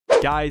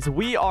Guys,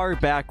 we are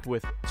back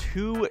with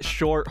 2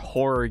 short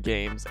horror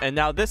games, and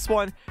now this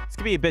one is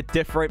gonna be a bit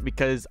different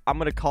because I'm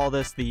gonna call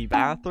this the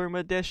bathroom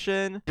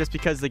edition, just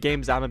because the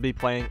games I'm gonna be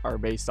playing are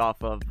based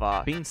off of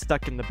being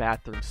stuck in the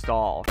bathroom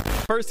stall.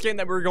 First game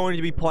that we're going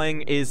to be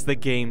playing is the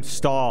game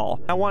Stall.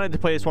 I wanted to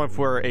play this one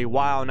for a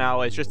while now.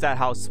 It's just that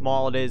how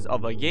small it is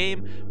of a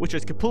game, which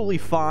is completely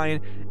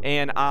fine,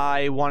 and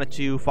I wanted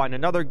to find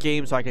another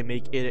game so I can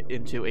make it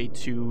into a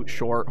 2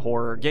 short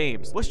horror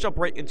games. Let's jump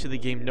right into the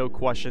game, no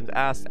questions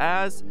asked,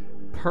 as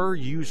per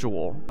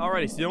usual.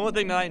 Alrighty, so the only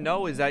thing that I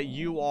know is that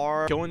you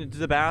are going into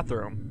the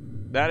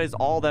bathroom. That is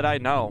all that I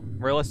know,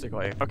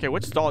 realistically. Okay,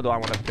 which stall do I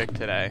want to pick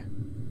today?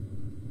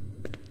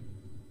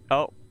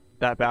 Oh,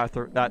 that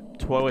bathroom, that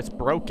toilet's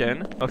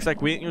broken. Looks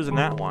like we ain't using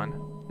that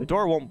one. The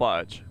door won't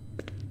budge.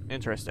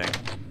 Interesting.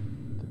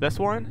 This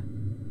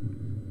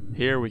one?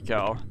 Here we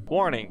go.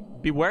 Warning.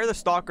 Beware the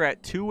stalker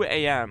at 2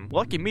 a.m.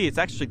 Lucky me, it's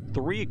actually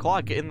 3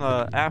 o'clock in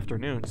the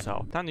afternoon,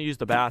 so time to use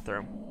the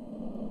bathroom.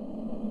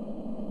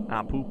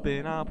 I'm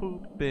pooping, I'm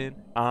pooping,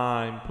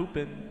 I'm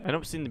pooping. I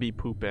don't seem to be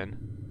pooping.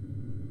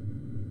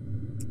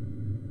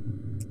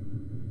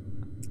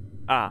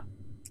 Ah.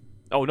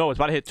 Oh no, it's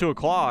about to hit 2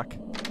 o'clock.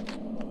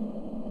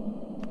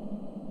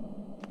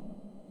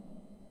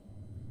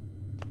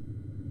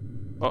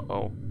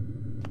 Uh-oh.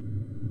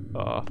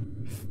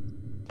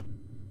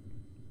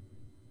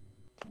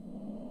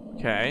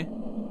 Okay.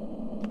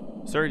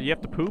 Sir, do you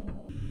have to poop?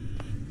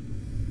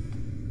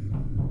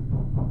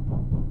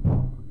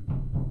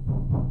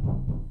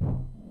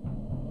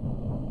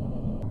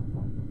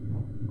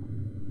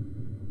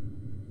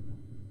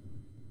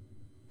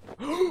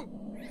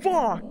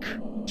 Fuck!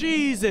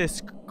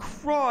 Jesus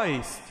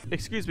Christ!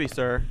 Excuse me,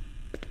 sir.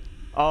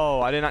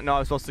 Oh, I did not know I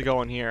was supposed to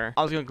go in here.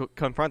 I was gonna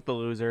confront the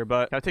loser,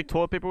 but can I take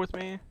toilet paper with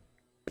me?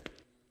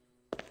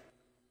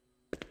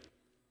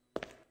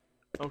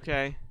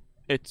 Okay.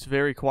 It's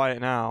very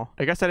quiet now.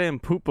 I guess I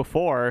didn't poop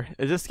before.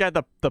 Is this guy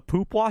the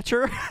poop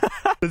watcher?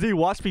 Does he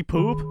watch me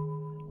poop?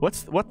 What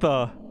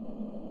the?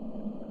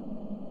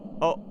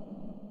 Oh.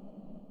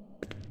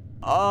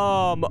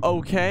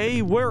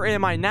 Okay. Where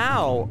am I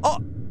now? Oh.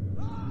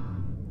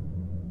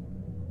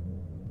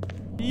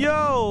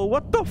 Yo,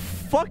 what the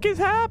fuck is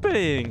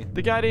happening?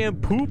 The goddamn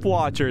poop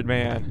watcher,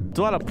 man. There's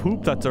a lot of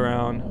poop that's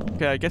around.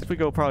 Okay, I guess we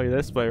go probably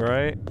this way,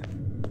 right?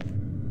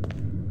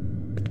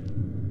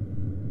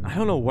 I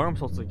don't know where I'm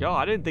supposed to go.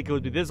 I didn't think it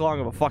would be this long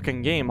of a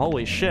fucking game.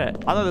 Holy shit.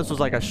 I thought this was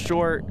like a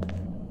short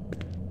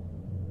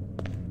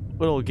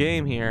little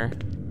game here.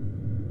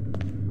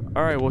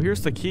 Alright, well,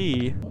 here's the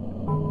key.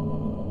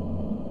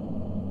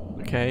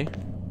 Okay.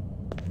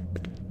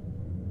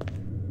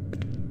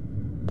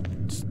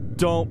 Just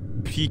don't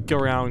peek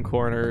around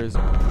corners.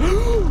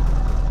 Oh!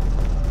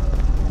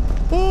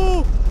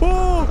 Oh!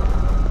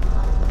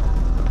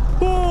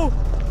 Oh!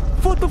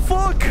 What the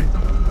fuck?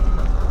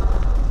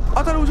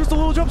 I thought it was just a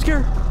little jump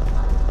scare.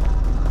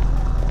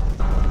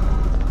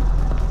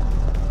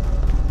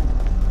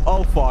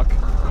 Oh, fuck.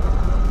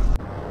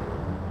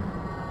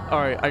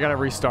 Alright, I gotta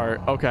restart.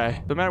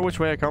 Okay. No matter which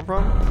way I come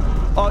from?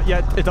 Oh,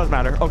 yeah, it does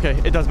matter.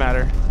 Okay, it does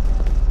matter.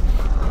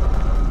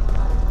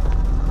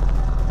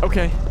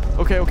 Okay.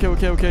 Okay, okay,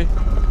 okay, okay.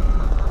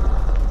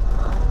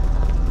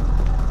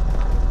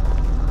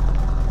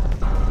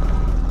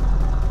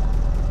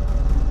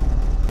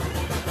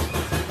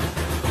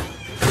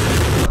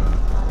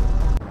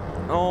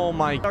 Oh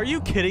my, are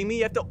you kidding me?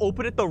 You have to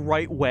open it the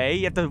right way.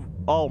 You have to,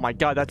 oh my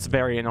god, that's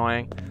very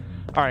annoying.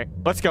 All right,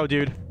 let's go,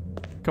 dude.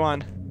 Come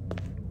on.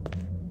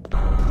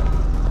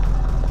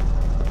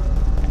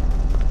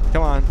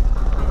 Come on.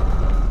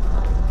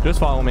 Just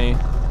follow me.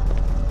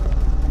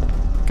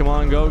 Come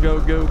on, go, go,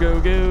 go,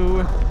 go,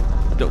 go.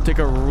 Don't take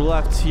a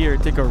left here,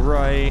 take a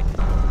right.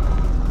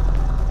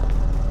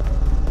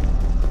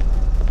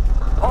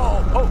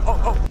 Oh, oh,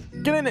 oh,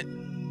 oh. Get in it.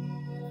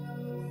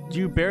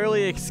 You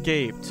barely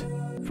escaped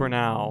for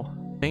now.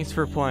 Thanks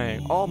for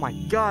playing. Oh my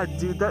god,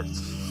 dude, that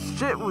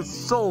shit was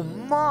so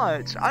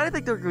much. I didn't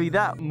think there could be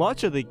that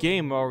much of the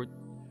game. Or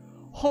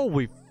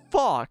holy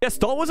fuck. Yeah,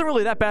 Stall wasn't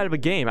really that bad of a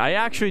game. I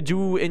actually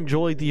do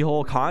enjoy the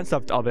whole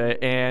concept of it,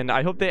 and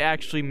I hope they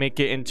actually make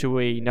it into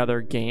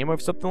another game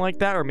of something like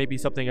that, or maybe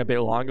something a bit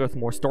longer with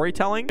more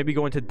storytelling. Maybe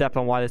go into depth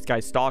on why this guy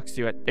stalks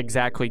you at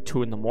exactly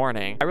 2 in the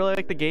morning. I really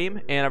like the game,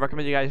 and I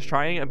recommend you guys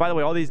trying it. And by the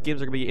way, all these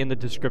games are gonna be in the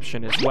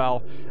description as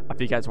well if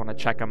you guys want to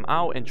check them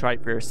out and try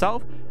it for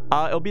yourself.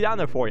 It'll be down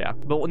there for you.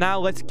 But now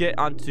let's get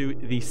onto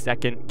the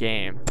second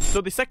game. So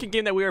the second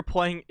game that we are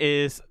playing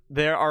is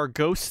there are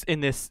ghosts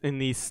in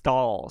these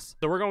stalls.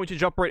 So we're going to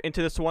jump right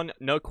into this one.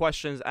 No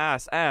questions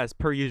asked, as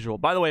per usual.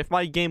 By the way, if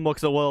my game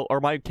looks a little, or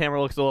my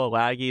camera looks a little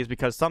laggy, is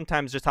because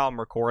sometimes just how I'm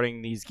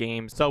recording these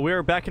games. So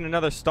we're back in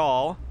another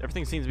stall.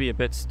 Everything seems to be a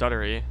bit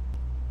stuttery.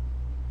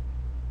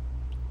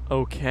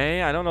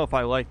 Okay, I don't know if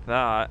I like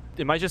that.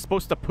 Am I just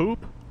supposed to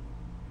poop?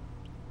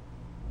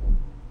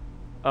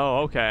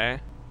 Oh,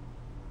 okay.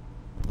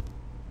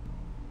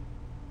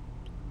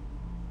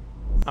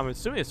 I'm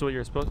assuming it's what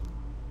you're supposed to.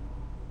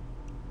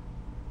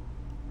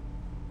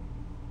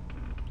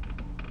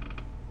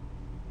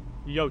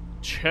 Yo,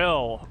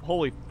 chill.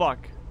 Holy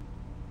fuck.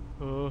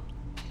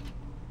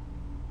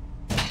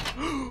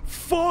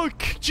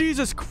 Fuck!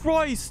 Jesus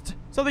Christ!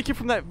 Something came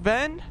from that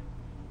vent?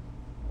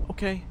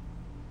 Okay.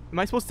 Am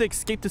I supposed to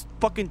escape this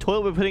fucking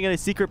toilet by putting in a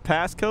secret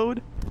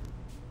passcode?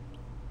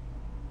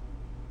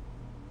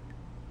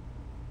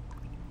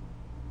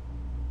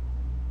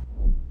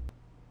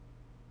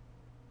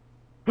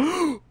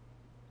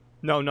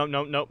 No, no, no,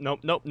 no, no, no,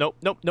 no, no,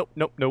 no, no,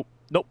 no,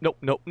 no, no,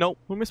 no, no.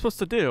 What am I supposed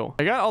to do?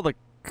 I got all the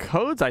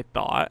codes, I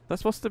thought. That's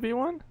supposed to be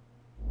one?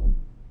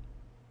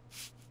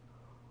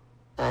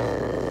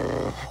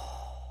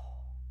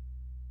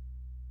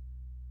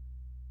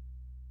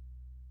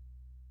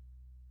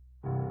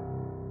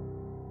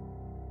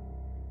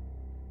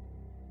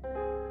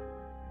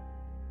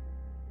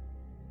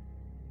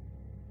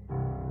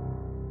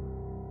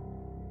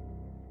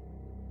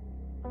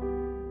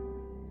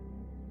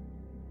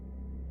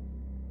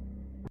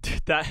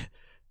 Dude, that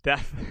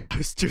I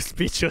was too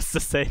speechless to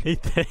say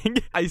anything.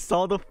 I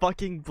saw the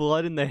fucking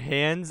blood in the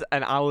hands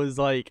and I was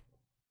like,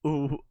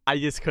 ooh, I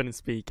just couldn't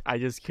speak. I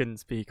just couldn't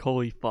speak.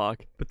 Holy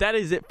fuck. But that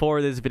is it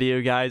for this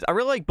video, guys. I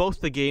really like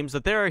both the games.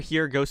 The There Are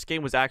Here Ghost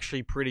game was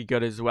actually pretty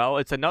good as well.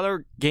 It's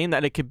another game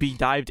that it could be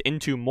dived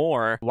into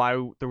more. Why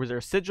there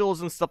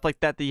sigils and stuff like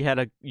that that you had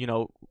to, you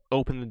know,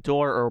 open the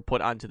door or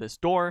put onto this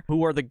door.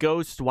 Who are the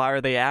ghosts? Why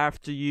are they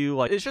after you?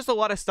 Like, it's just a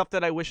lot of stuff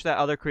that I wish that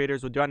other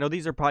creators would do. I know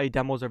these are probably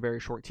demos or very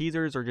short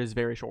teasers or just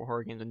very short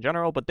horror games in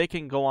general, but they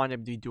can go on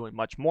and be doing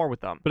much more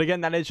with them. But again,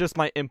 that is just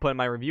my input and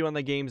my review on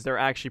the games. They're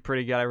actually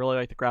pretty good. I really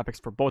like the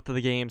graphics for both of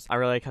the games. I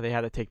really like how they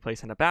had to take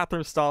place in a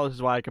bathroom stall. This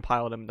is why I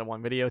compiled them into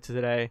one video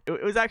today.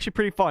 It was actually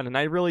pretty fun, and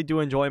I really do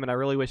enjoy them, and I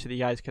really wish that you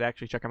guys could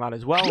actually check them out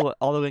as well.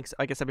 All the links,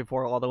 like I said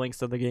before, all the links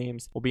to the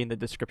games will be in the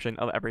description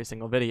of every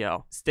single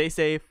video. Stay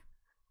safe.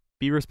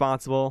 Be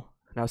responsible,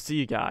 and I'll see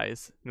you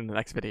guys in the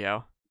next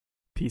video.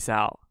 Peace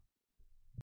out.